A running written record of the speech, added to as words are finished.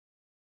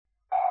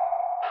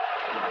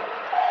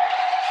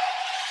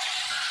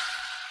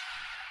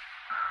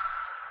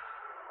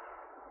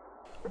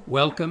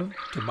Welcome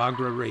to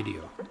Magra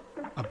Radio,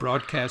 a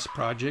broadcast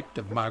project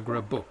of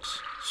Magra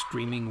Books,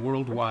 streaming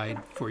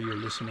worldwide for your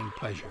listening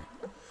pleasure.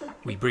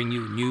 We bring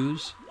you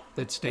news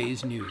that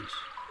stays news.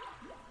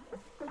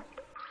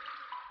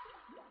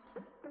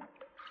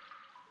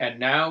 And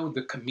now,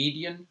 The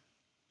Comedian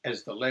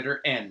as the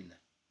Letter N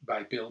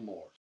by Bill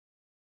Moore.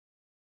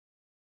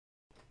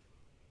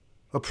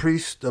 A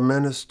priest, a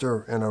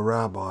minister, and a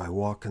rabbi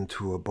walk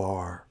into a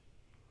bar.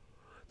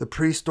 The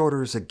priest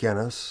orders a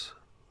Guinness,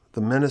 the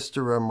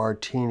minister a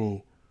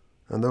martini,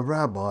 and the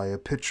rabbi a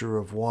pitcher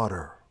of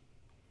water.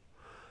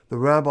 The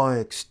rabbi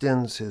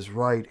extends his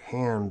right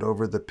hand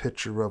over the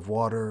pitcher of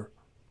water,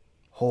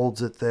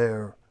 holds it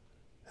there,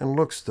 and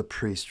looks the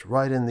priest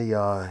right in the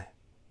eye.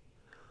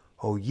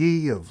 "O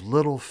ye of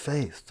little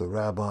faith," the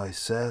rabbi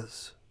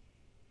says.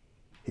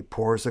 He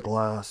pours a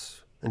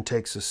glass and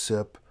takes a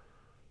sip,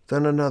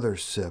 then another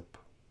sip.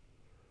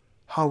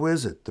 "How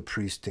is it?" the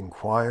priest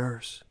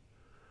inquires.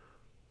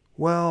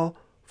 "Well,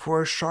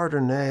 for a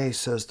Chardonnay,"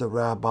 says the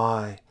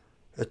rabbi,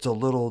 "it's a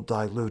little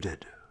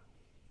diluted."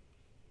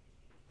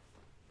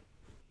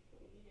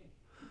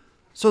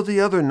 So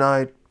the other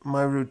night,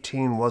 my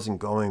routine wasn't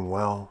going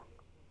well.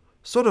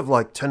 Sort of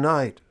like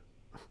tonight.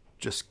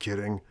 Just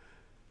kidding.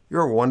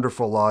 You're a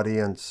wonderful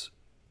audience.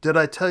 Did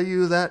I tell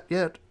you that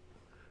yet?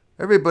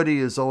 Everybody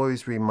is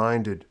always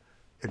reminded,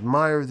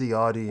 admire the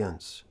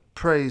audience,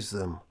 praise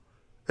them,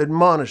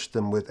 admonish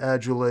them with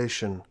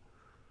adulation.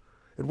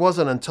 It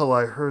wasn't until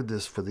I heard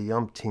this for the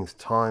umpteenth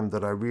time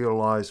that I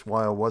realized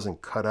why I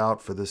wasn't cut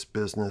out for this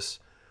business,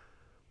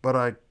 but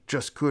I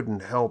just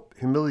couldn't help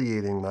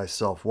humiliating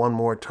myself one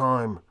more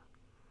time.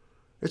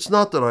 It's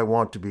not that I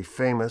want to be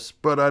famous,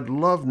 but I'd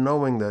love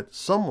knowing that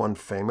someone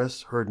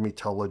famous heard me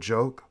tell a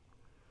joke.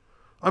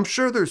 I'm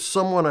sure there's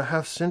someone a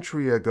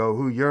half-century ago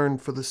who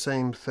yearned for the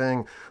same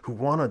thing, who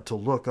wanted to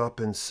look up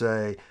and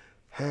say,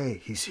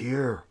 "Hey, he's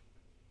here."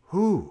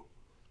 Who?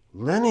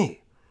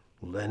 Lenny.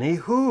 Lenny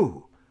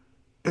who?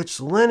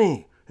 It's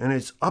Lenny, and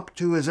it's up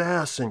to his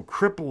ass in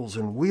cripples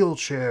and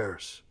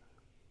wheelchairs.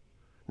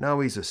 Now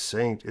he's a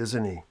saint,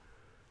 isn't he?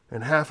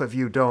 And half of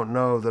you don't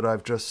know that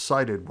I've just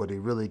cited what he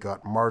really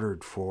got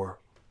martyred for.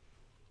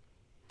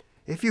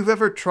 If you've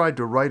ever tried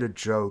to write a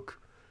joke,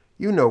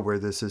 you know where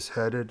this is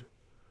headed.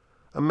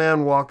 A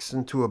man walks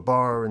into a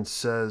bar and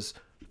says,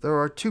 "There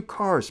are 2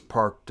 cars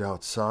parked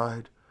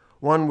outside,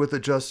 one with a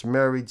just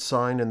married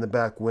sign in the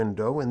back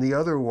window, and the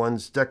other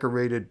one's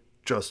decorated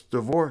just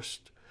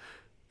divorced.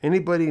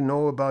 Anybody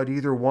know about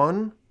either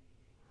one?"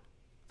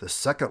 "The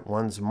second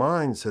one's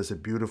mine," says a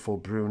beautiful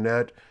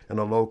brunette in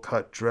a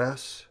low-cut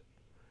dress.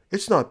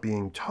 "It's not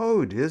being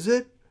towed, is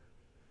it?"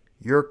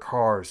 "Your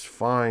car's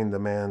fine," the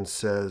man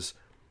says,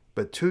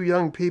 "but 2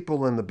 young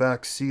people in the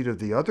back seat of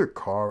the other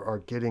car are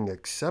getting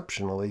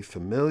exceptionally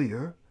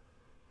familiar."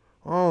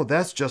 "Oh,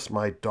 that's just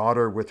my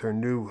daughter with her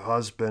new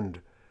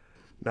husband."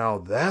 "Now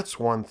that's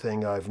one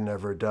thing I've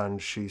never done,"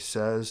 she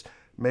says,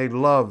 "made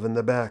love in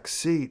the back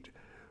seat.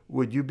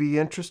 Would you be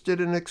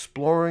interested in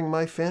exploring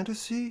my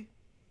fantasy?"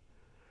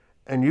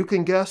 And you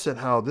can guess at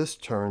how this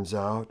turns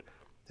out,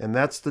 and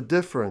that's the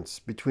difference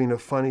between a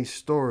funny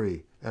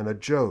story and a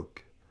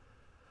joke.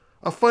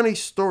 A funny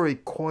story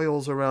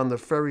coils around the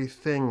very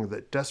thing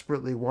that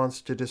desperately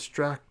wants to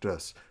distract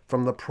us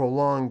from the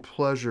prolonged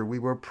pleasure we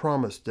were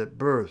promised at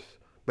birth,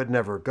 but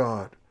never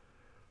got.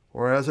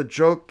 Whereas a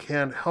joke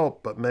can't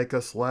help but make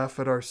us laugh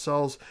at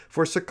ourselves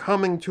for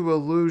succumbing to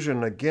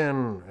illusion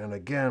again and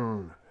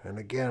again and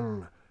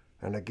again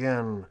and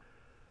again.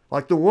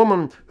 Like the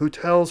woman who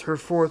tells her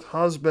 4th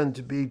husband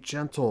to be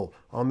gentle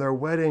on their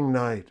wedding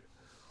night.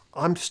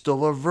 "I'm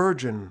still a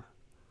virgin."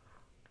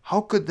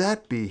 "How could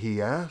that be?"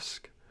 he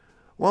asked.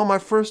 "Well, my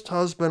 1st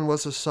husband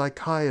was a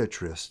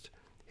psychiatrist.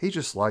 He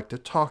just liked to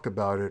talk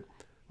about it.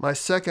 My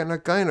 2nd, a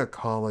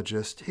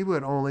gynecologist. He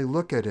would only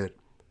look at it.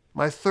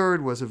 My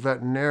 3rd was a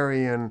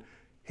veterinarian.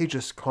 He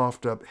just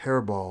coughed up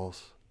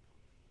hairballs."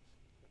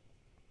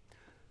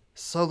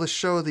 So the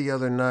show the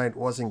other night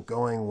wasn't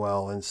going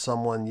well, and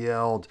someone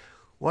yelled,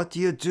 "What do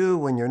you do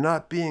when you're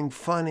not being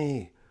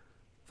funny?"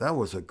 That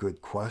was a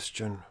good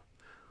question.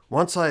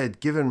 Once I had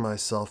given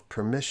myself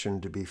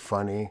permission to be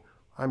funny,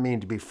 I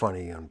mean to be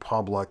funny in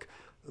public,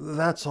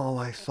 that's all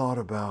I thought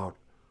about.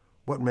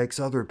 What makes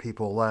other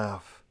people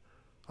laugh?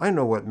 I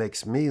know what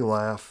makes me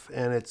laugh,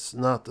 and it's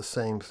not the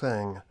same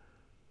thing.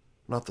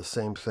 Not the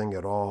same thing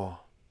at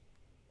all.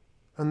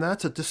 And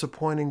that's a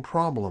disappointing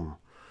problem.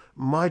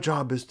 My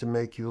job is to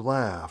make you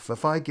laugh.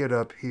 If I get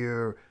up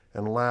here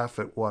and laugh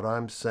at what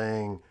I'm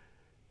saying,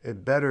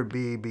 it better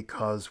be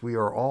because we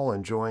are all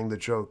enjoying the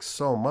joke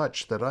so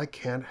much that I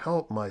can't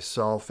help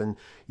myself, and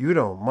you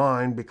don't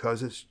mind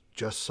because it's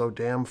just so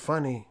damn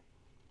funny.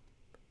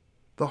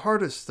 The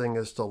hardest thing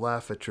is to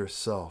laugh at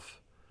yourself,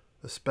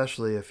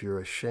 especially if you're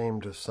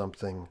ashamed of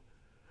something.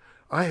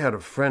 I had a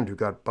friend who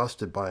got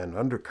busted by an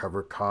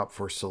undercover cop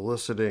for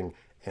soliciting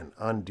an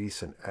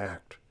indecent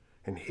act,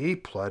 and he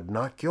pled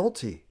not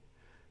guilty.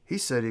 He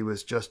said he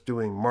was just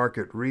doing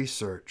market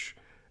research,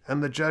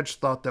 and the judge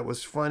thought that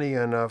was funny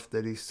enough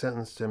that he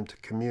sentenced him to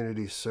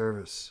community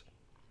service.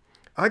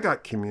 I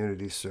got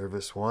community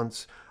service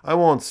once. I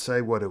won't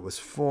say what it was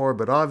for,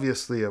 but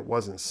obviously it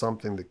wasn't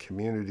something the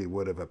community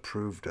would have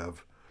approved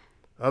of.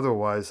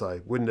 Otherwise,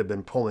 I wouldn't have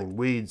been pulling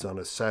weeds on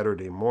a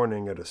Saturday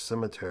morning at a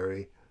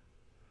cemetery.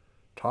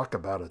 Talk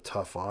about a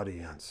tough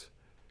audience.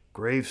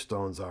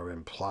 Gravestones are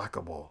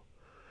implacable.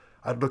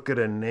 I'd look at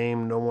a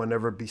name no one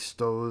ever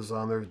bestows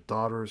on their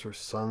daughters or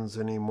sons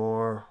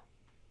anymore.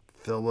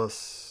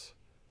 Phyllis,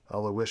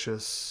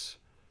 Aloysius,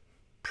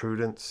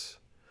 Prudence.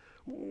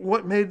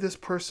 What made this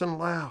person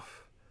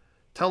laugh?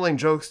 Telling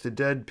jokes to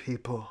dead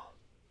people.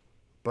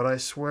 But I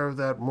swear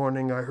that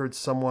morning I heard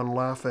someone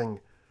laughing,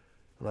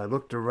 and I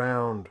looked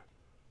around,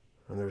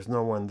 and there's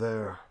no one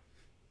there.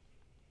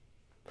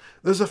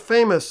 There's a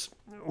famous,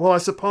 well, I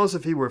suppose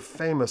if he were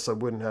famous I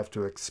wouldn't have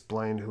to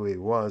explain who he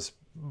was,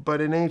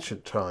 but in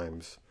ancient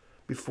times,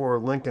 before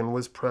Lincoln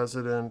was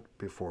president,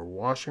 before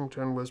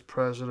Washington was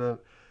president,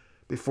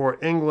 before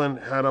England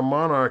had a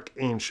monarch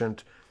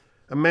ancient,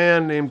 a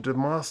man named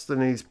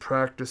Demosthenes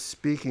practiced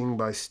speaking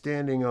by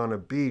standing on a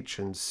beach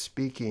and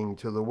speaking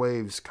to the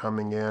waves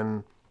coming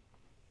in.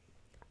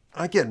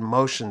 I get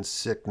motion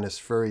sickness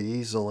very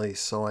easily,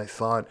 so I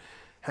thought,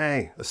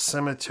 hey, a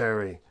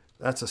cemetery,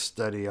 that's a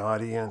steady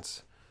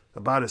audience,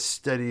 about as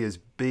steady as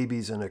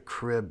babies in a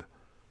crib.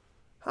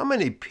 How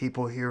many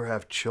people here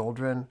have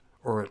children,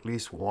 or at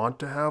least want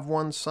to have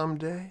one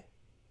someday?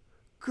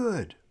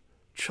 Good.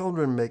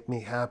 Children make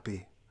me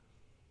happy.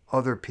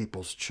 Other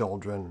people's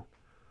children.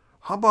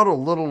 How about a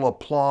little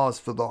applause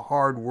for the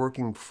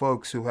hard-working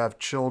folks who have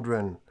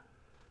children?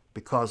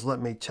 Because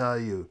let me tell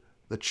you,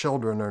 the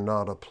children are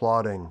not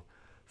applauding.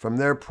 From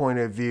their point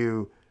of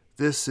view,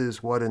 this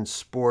is what in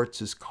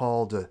sports is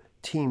called a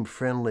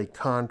team-friendly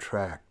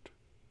contract.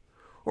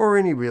 Or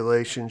any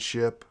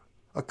relationship,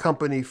 a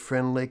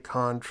company-friendly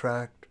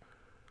contract.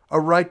 A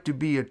right to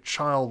be a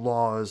child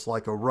law is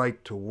like a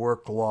right to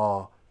work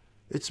law.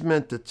 It's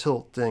meant to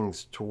tilt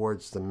things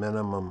towards the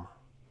minimum.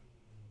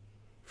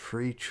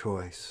 Free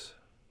choice.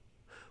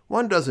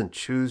 One doesn't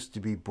choose to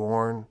be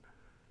born,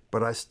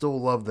 but I still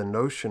love the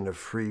notion of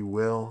free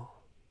will.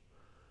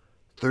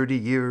 30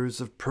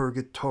 years of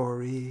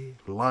purgatory,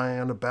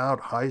 lying about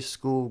high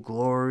school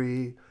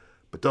glory,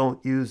 but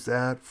don't use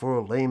that for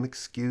a lame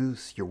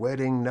excuse, your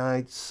wedding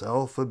night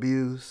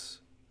self-abuse.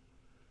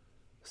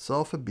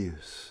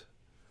 Self-abuse.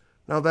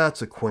 Now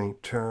that's a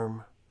quaint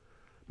term.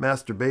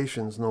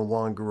 Masturbation's no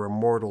longer a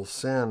mortal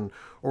sin,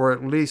 or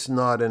at least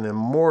not an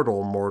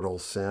immortal mortal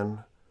sin.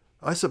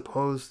 I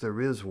suppose there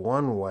is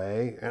one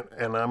way,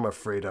 and I'm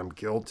afraid I'm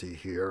guilty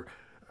here.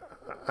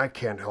 I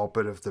can't help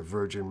it if the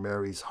Virgin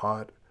Mary's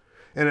hot.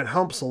 And it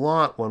helps a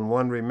lot when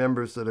one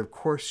remembers that of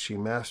course she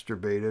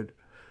masturbated.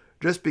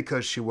 Just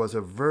because she was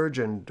a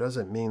virgin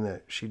doesn't mean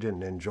that she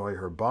didn't enjoy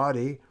her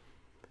body,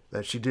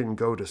 that she didn't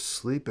go to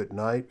sleep at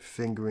night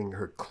fingering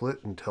her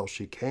clit until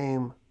she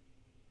came.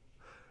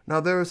 Now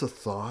there's a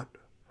thought.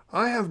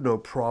 I have no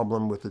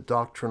problem with the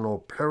doctrinal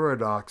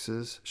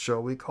paradoxes,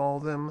 shall we call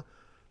them?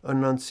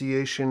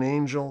 Annunciation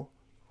angel,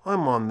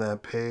 I'm on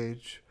that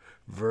page.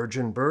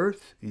 Virgin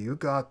birth, you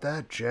got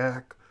that,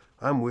 Jack.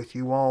 I'm with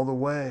you all the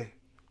way.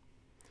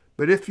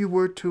 But if you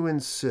were to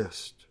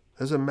insist,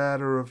 as a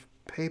matter of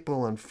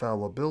papal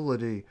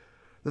infallibility,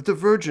 that the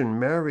Virgin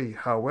Mary,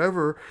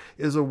 however,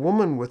 is a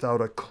woman without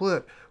a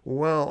clit,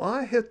 well,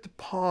 I hit the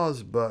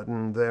pause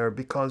button there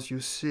because, you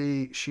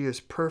see, she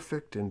is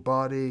perfect in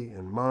body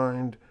and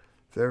mind.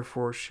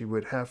 Therefore, she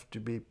would have to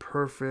be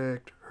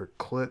perfect. Her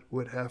clit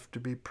would have to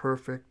be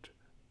perfect.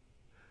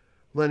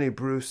 Lenny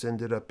Bruce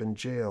ended up in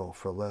jail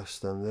for less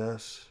than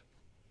this.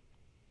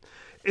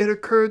 It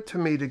occurred to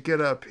me to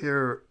get up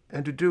here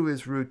and to do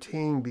his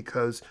routine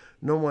because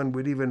no one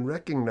would even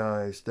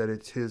recognize that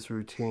it's his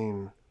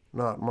routine,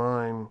 not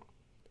mine.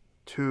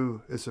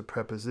 To is a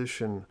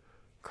preposition.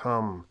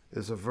 Come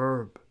is a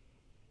verb.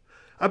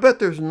 I bet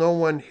there's no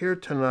one here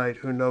tonight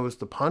who knows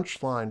the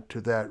punchline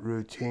to that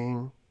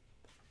routine.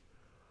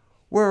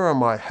 Where are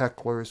my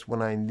hecklers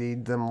when I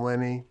need them,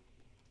 Lenny?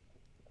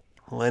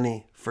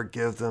 Lenny,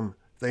 forgive them.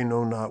 They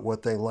know not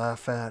what they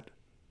laugh at.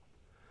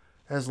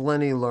 As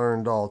Lenny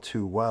learned all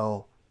too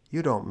well,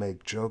 you don't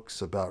make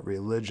jokes about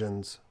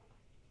religions.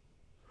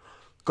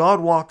 God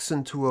walks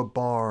into a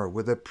bar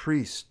with a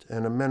priest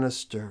and a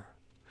minister,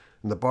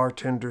 and the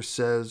bartender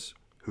says,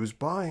 "Who's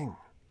buying?"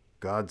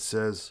 God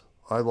says,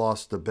 "I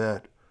lost a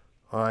bet.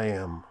 I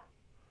am."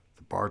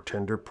 The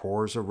bartender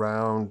pours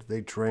around.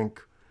 They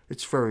drink.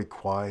 It's very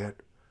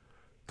quiet.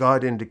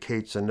 God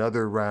indicates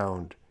another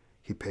round.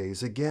 He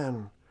pays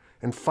again.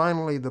 And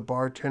finally the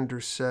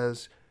bartender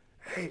says,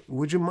 "Hey,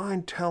 would you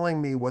mind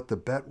telling me what the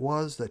bet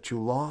was that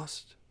you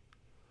lost?"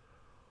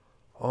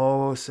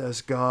 "Oh,"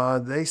 says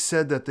God, "they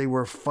said that they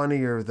were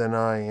funnier than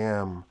I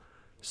am.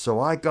 So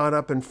I got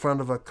up in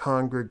front of a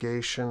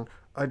congregation.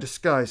 I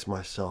disguised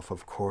myself,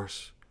 of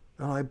course.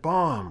 And I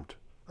bombed.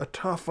 A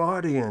tough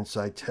audience,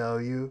 I tell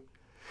you.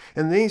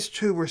 And these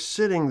two were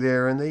sitting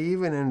there, and they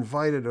even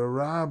invited a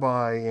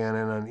rabbi in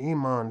and an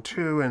imam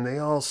too, and they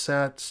all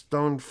sat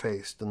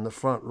stone-faced in the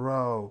front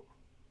row.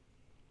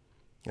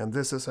 And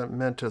this isn't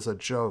meant as a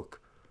joke,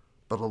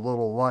 but a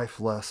little life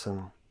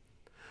lesson.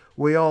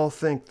 We all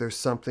think there's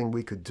something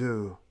we could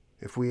do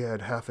if we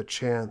had half a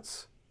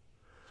chance.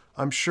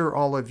 I'm sure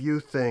all of you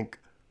think,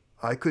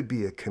 I could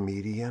be a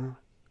comedian.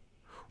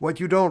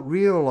 What you don't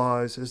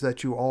realize is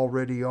that you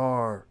already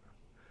are.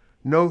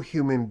 No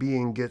human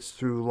being gets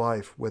through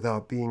life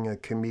without being a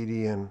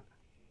comedian.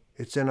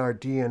 It's in our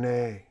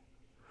DNA.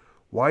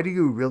 Why do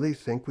you really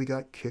think we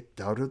got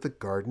kicked out of the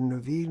Garden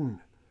of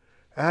Eden?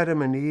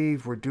 Adam and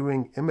Eve were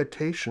doing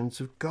imitations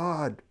of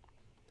God.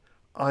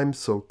 I'm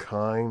so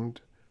kind.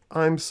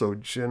 I'm so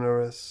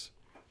generous.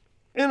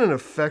 In an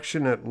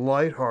affectionate,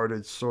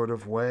 light-hearted sort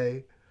of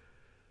way.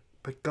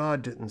 But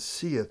God didn't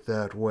see it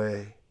that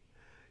way.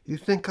 You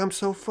think I'm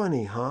so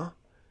funny, huh?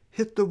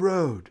 Hit the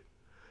road.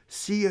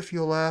 See if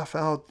you laugh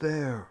out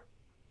there.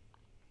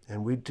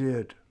 And we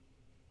did.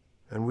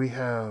 And we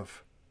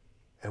have.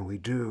 And we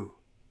do.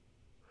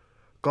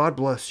 God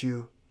bless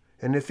you.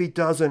 And if he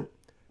doesn't,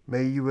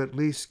 may you at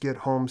least get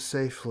home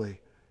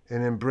safely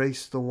and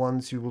embrace the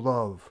ones you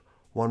love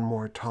one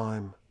more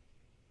time.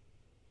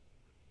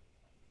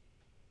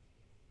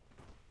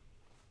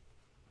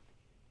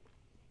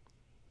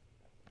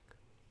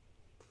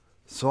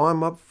 So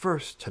I'm up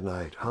first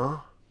tonight, huh?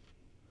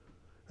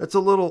 It's a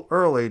little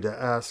early to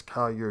ask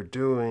how you're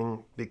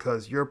doing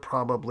because you're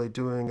probably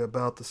doing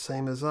about the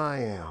same as I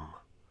am.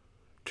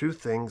 Two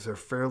things are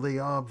fairly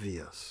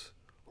obvious.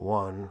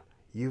 One,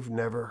 you've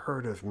never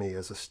heard of me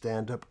as a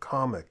stand-up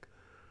comic,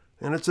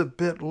 and it's a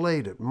bit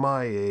late at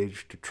my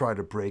age to try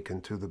to break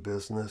into the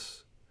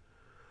business.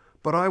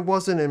 But I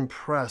wasn't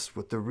impressed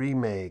with the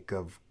remake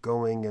of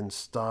Going in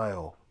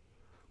Style,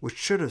 which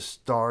should have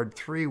starred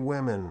 3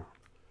 women,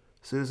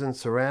 Susan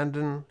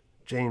Sarandon,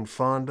 Jane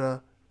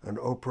Fonda, and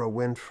Oprah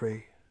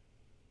Winfrey.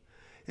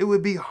 It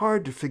would be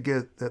hard to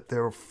forget that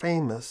they're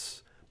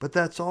famous, but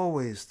that's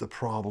always the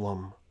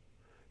problem.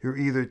 You're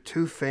either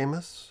too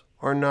famous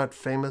or not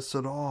famous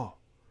at all.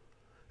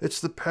 It's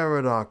the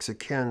paradox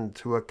akin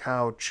to a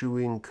cow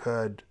chewing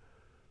cud.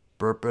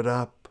 Burp it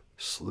up,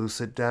 sluice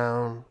it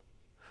down.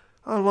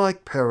 I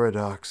like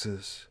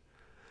paradoxes.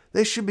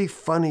 They should be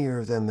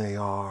funnier than they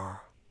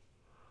are.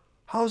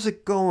 How's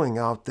it going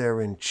out there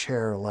in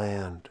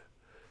Chairland?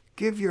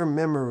 Give your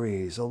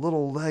memories a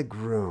little leg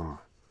room.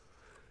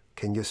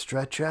 Can you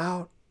stretch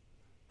out?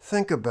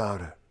 Think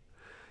about it.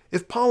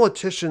 If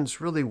politicians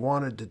really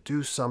wanted to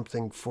do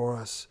something for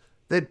us,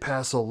 they'd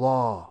pass a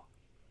law.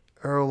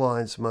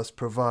 Airlines must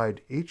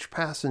provide each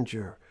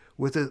passenger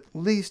with at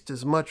least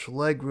as much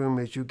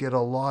legroom as you get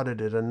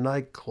allotted at a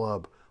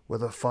nightclub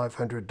with a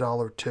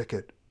 $500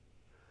 ticket.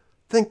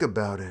 Think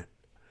about it.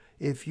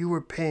 If you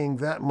were paying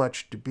that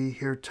much to be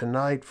here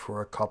tonight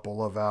for a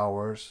couple of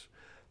hours,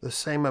 the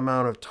same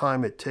amount of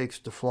time it takes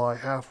to fly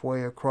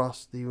halfway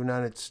across the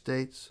United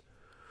States,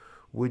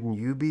 wouldn't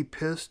you be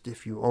pissed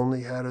if you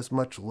only had as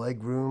much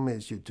legroom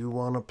as you do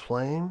on a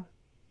plane?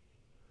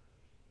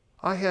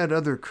 I had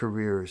other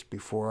careers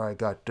before I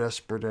got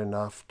desperate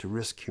enough to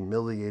risk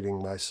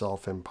humiliating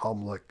myself in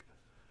public,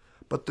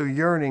 but the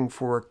yearning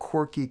for a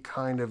quirky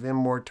kind of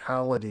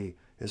immortality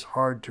is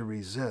hard to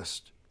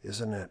resist,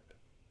 isn't it?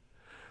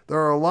 There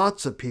are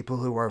lots of people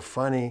who are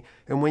funny,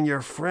 and when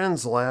your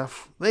friends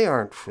laugh, they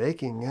aren't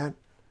faking it,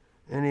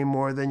 any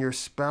more than your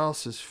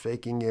spouse is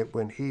faking it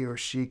when he or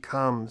she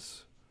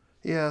comes.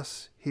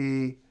 Yes,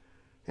 he.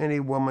 Any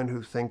woman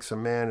who thinks a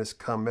man has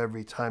come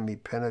every time he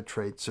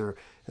penetrates her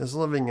is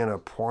living in a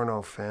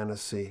porno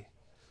fantasy.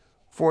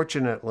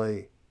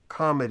 Fortunately,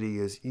 comedy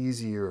is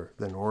easier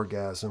than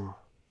orgasm.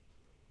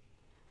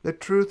 The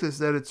truth is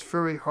that it's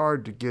very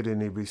hard to get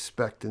any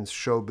respect in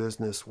show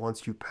business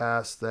once you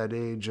pass that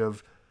age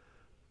of,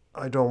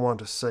 I don't want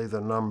to say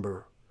the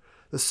number.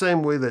 The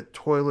same way that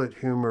toilet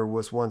humor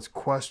was once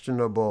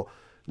questionable,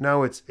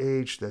 now it's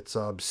age that's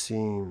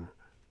obscene.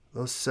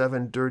 Those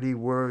 7 dirty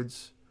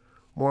words,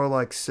 more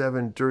like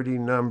 7 dirty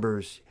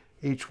numbers,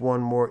 each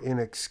one more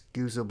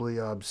inexcusably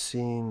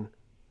obscene.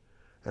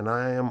 And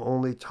I am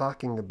only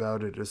talking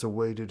about it as a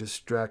way to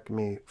distract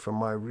me from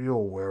my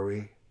real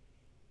worry.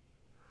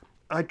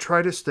 I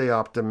try to stay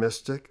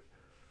optimistic.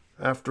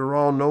 After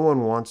all, no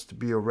one wants to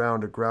be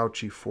around a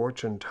grouchy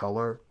fortune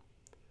teller.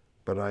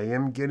 But I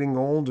am getting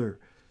older,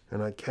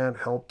 and I can't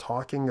help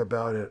talking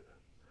about it.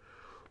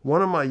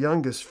 One of my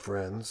youngest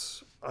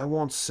friends, I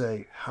won't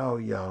say how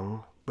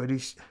young, but he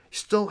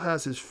still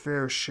has his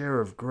fair share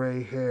of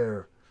gray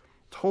hair,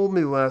 told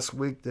me last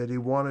week that he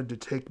wanted to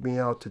take me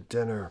out to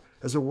dinner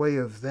as a way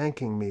of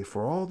thanking me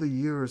for all the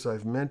years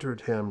I've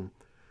mentored him.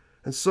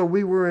 And so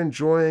we were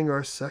enjoying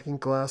our second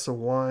glass of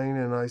wine,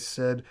 and I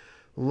said,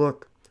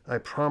 look, I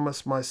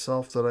promised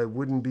myself that I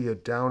wouldn't be a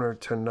downer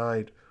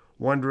tonight,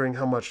 wondering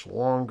how much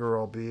longer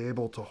I'll be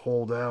able to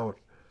hold out.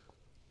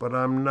 But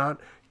I'm not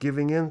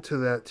giving in to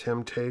that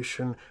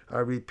temptation. I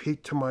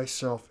repeat to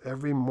myself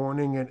every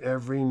morning and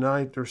every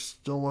night, there's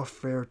still a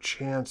fair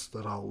chance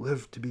that I'll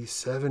live to be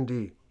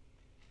 70.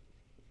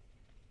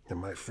 And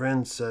my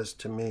friend says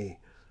to me,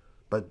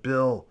 but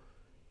Bill,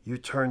 you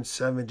turned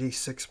 70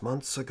 6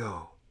 months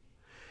ago.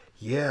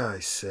 Yeah, I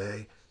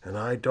say, and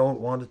I don't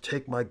want to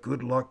take my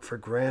good luck for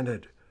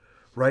granted.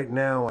 Right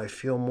now, I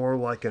feel more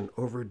like an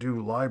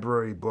overdue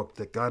library book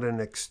that got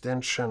an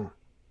extension.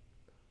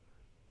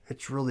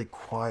 It's really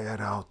quiet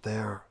out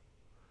there.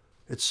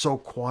 It's so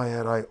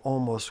quiet I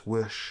almost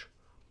wish,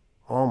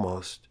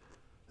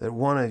 that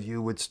one of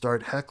you would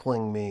start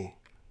heckling me.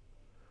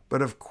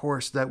 But of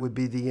course, that would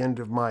be the end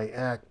of my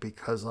act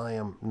because I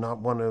am not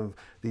one of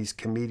these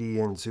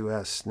comedians who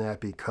has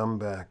snappy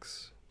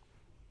comebacks.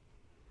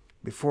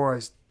 Before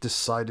I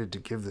decided to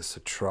give this a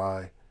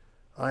try,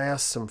 I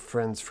asked some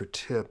friends for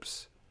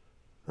tips,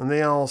 and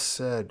they all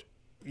said,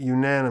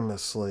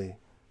 unanimously,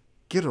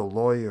 get a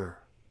lawyer.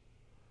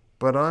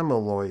 But I'm a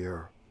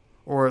lawyer,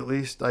 or at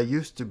least I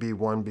used to be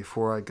one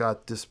before I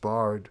got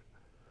disbarred.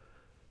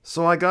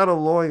 So I got a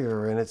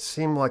lawyer, and it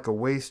seemed like a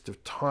waste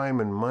of time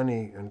and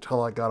money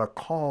until I got a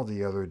call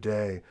the other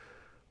day.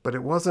 But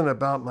it wasn't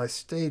about my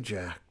stage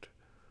act.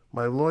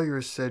 My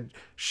lawyer said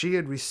she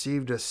had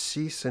received a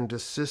cease and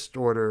desist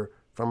order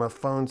from a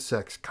phone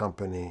sex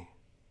company.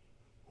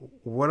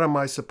 What am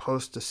I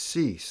supposed to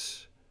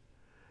cease?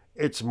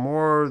 It's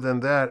more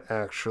than that,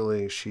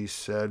 actually, she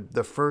said.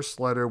 The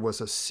first letter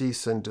was a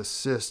cease and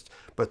desist,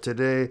 but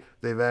today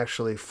they've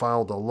actually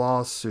filed a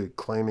lawsuit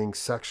claiming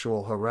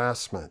sexual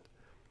harassment.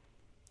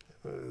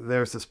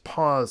 There's this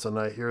pause, and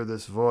I hear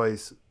this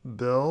voice,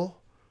 Bill,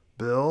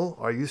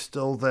 are you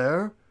still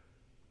there?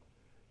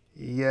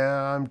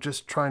 Yeah, I'm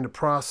just trying to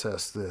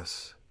process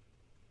this.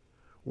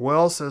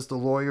 Well, says the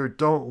lawyer,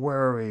 don't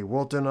worry,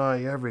 we'll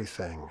deny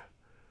everything.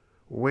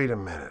 Wait a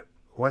minute,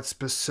 what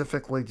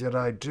specifically did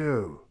I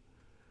do?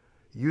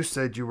 You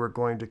said you were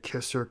going to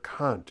kiss her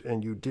cunt,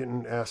 and you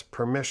didn't ask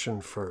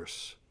permission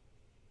first.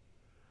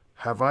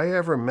 Have I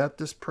ever met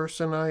this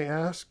person, I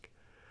asked.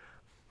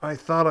 I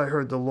thought I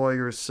heard the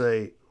lawyer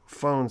say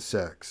phone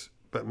sex,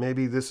 but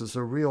maybe this is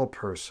a real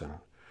person.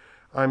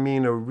 I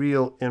mean a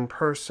real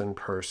in-person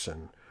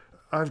person.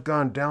 I've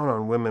gone down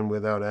on women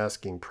without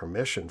asking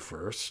permission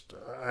first.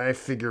 I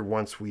figure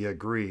once we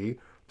agree,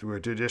 through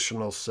a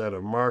traditional set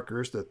of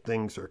markers, that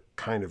things are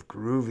kind of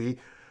groovy,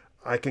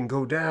 I can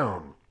go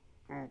down.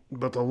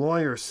 But the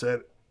lawyer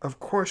said, of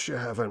course you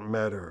haven't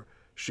met her.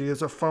 She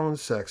is a phone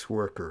sex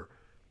worker.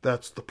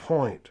 That's the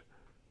point.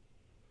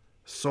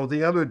 So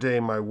the other day,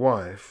 my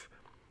wife,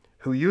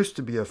 who used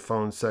to be a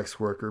phone sex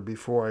worker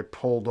before I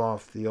pulled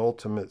off the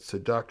ultimate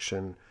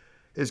seduction,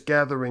 is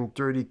gathering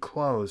dirty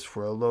clothes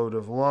for a load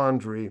of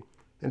laundry,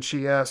 and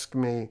she asked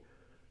me,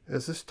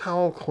 is this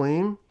towel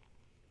clean?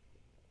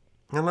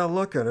 And I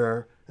look at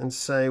her and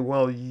say,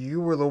 well,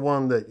 you were the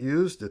one that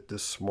used it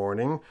this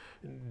morning.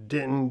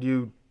 Didn't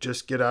you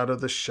just get out of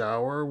the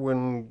shower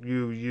when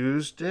you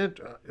used it?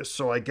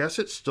 So I guess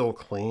it's still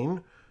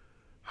clean.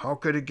 How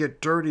could it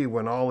get dirty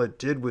when all it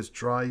did was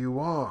dry you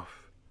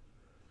off?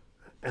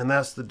 And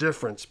that's the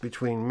difference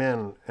between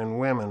men and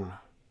women.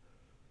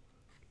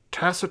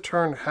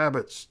 Taciturn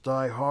habits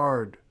die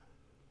hard.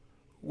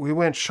 We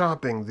went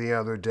shopping the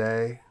other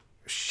day.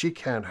 She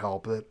can't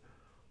help it.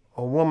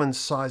 A woman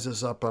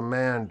sizes up a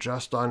man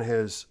just on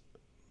his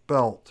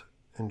belt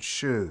and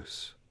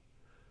shoes.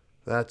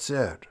 That's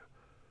it.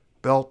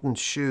 Belt and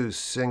shoes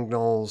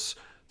signals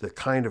the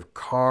kind of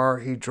car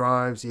he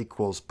drives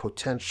equals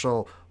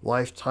potential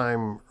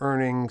lifetime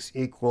earnings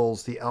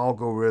equals the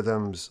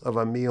algorithms of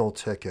a meal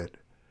ticket.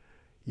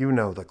 You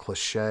know the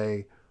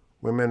cliche,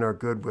 women are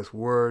good with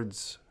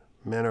words,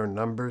 men are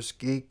numbers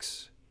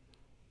geeks.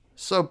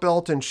 So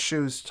belt and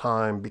shoes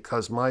time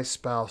because my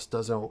spouse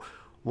doesn't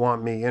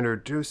want me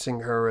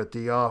introducing her at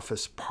the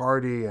office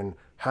party and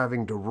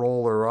having to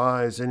roll her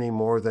eyes any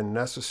more than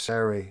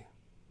necessary.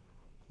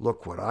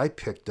 Look what I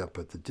picked up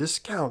at the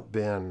discount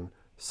bin.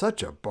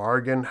 Such a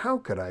bargain. How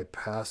could I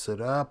pass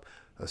it up,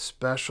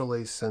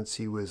 especially since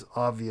he was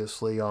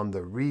obviously on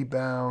the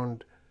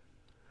rebound?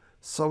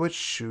 So it's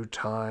shoe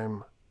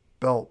time,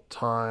 belt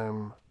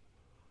time.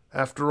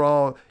 After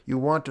all, you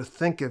want to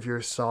think of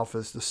yourself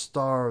as the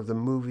star of the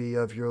movie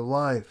of your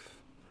life.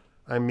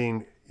 I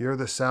mean, you're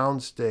the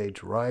soundstage,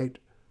 right?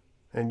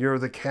 And you're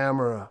the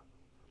camera.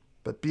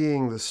 But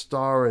being the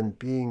star and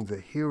being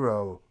the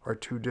hero are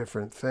two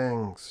different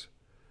things.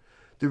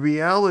 The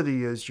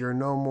reality is you're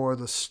no more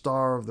the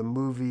star of the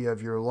movie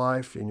of your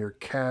life than your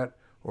cat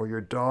or your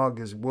dog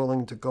is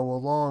willing to go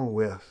along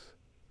with.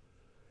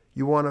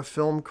 You want a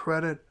film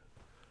credit?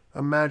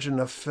 Imagine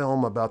a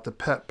film about the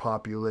pet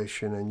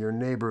population in your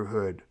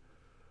neighborhood.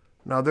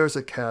 Now there's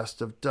a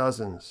cast of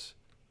dozens,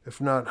 if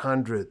not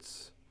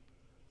hundreds,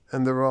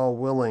 and they're all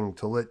willing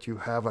to let you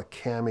have a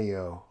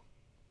cameo.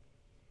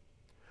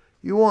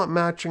 You want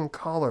matching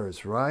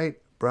colors, right?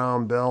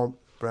 Brown belt,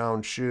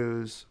 brown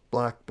shoes,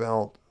 black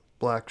belt,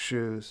 black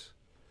shoes.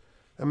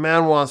 A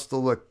man wants to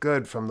look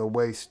good from the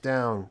waist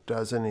down,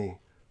 doesn't he?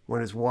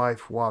 When his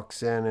wife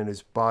walks in and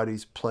his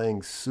body's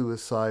playing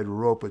suicide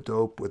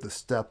rope-a-dope with a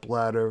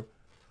stepladder.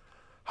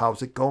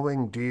 How's it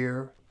going,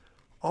 dear?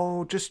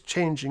 Oh, just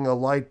changing a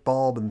light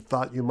bulb and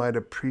thought you might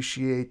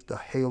appreciate the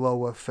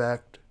halo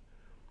effect.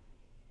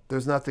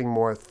 There's nothing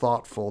more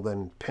thoughtful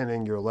than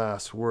pinning your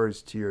last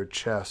words to your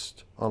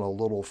chest on a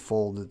little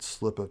folded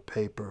slip of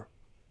paper.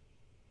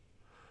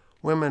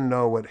 Women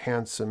know what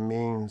handsome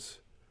means.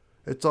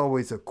 It's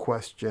always a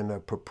question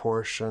of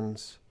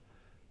proportions.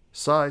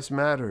 Size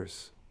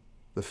matters.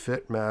 The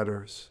fit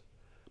matters.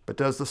 But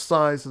does the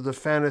size of the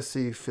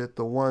fantasy fit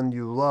the one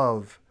you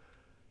love?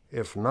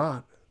 If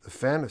not, the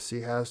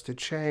fantasy has to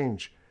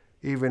change,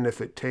 even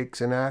if it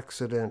takes an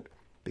accident,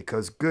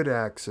 because good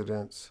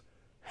accidents,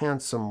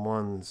 handsome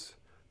ones,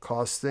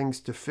 cause things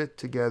to fit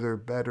together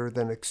better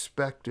than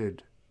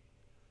expected.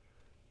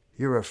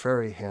 You're a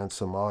very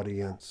handsome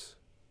audience.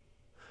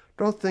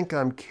 Don't think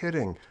I'm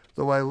kidding,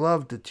 though I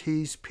love to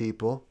tease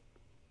people.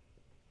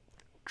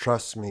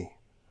 Trust me,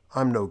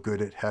 I'm no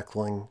good at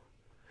heckling.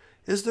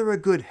 Is there a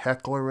good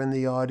heckler in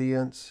the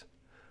audience?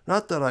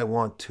 Not that I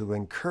want to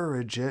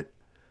encourage it.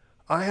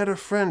 I had a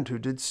friend who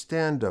did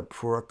stand-up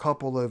for a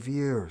couple of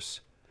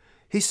years.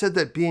 He said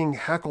that being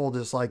heckled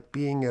is like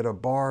being at a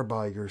bar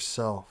by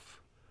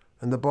yourself,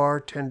 and the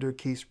bartender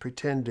keeps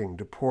pretending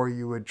to pour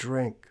you a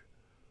drink,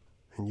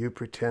 and you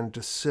pretend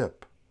to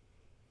sip.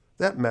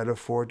 That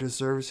metaphor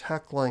deserves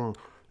heckling,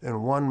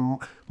 and one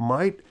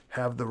might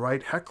have the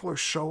right heckler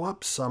show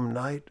up some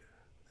night.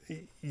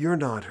 You're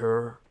not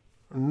her,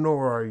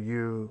 nor are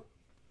you.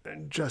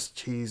 Just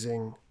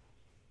teasing.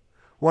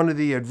 One of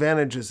the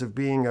advantages of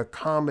being a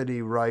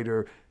comedy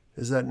writer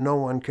is that no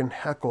one can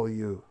heckle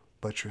you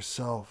but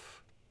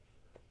yourself.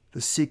 The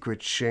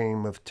secret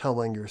shame of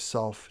telling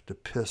yourself to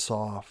piss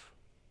off.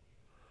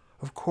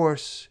 Of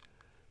course,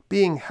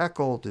 being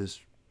heckled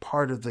is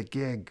part of the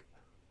gig.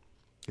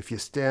 If you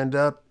stand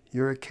up,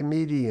 you're a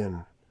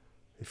comedian.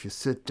 If you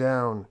sit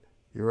down,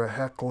 you're a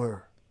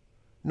heckler.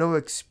 No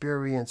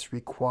experience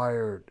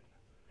required.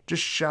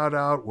 Just shout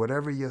out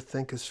whatever you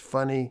think is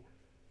funny,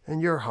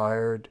 and you're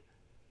hired.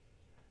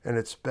 And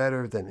it's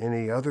better than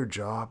any other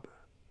job.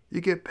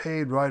 You get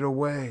paid right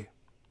away.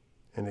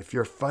 And if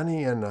you're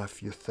funny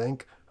enough, you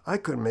think, I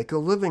could make a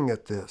living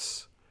at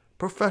this.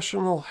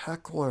 Professional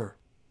heckler.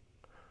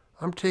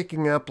 I'm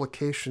taking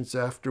applications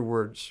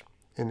afterwards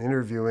and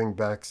interviewing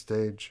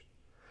backstage.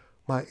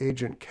 My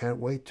agent can't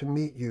wait to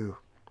meet you.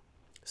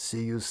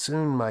 See you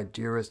soon, my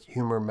dearest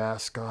humor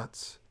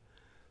mascots.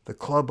 The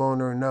club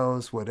owner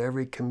knows what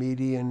every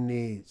comedian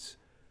needs.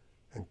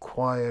 And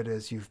quiet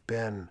as you've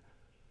been,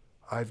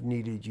 I've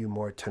needed you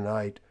more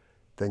tonight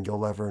than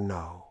you'll ever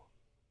know.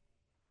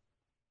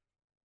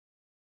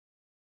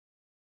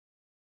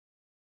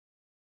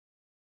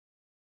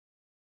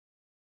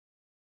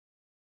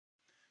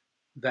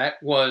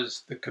 That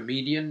was The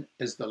Comedian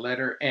as the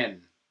Letter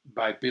N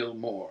by Bill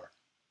Moore.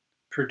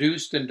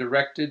 Produced and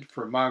directed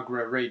for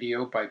Magra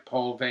Radio by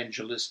Paul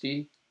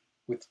Vangelisti,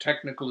 with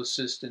technical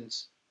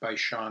assistance by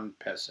Sean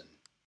Pessin.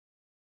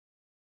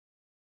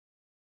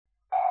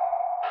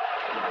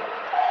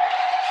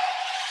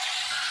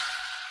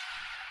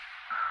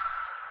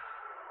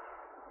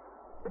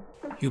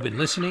 You've been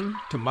listening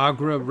to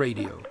Magra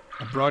Radio,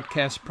 a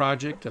broadcast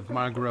project of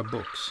Magra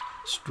Books,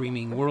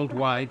 streaming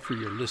worldwide for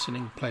your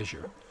listening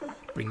pleasure,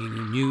 bringing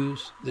you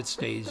news that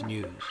stays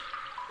news.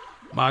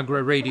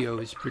 Magra Radio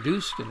is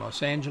produced in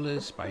Los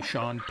Angeles by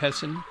Sean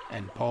Pessin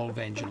and Paul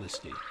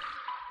Vangelisti.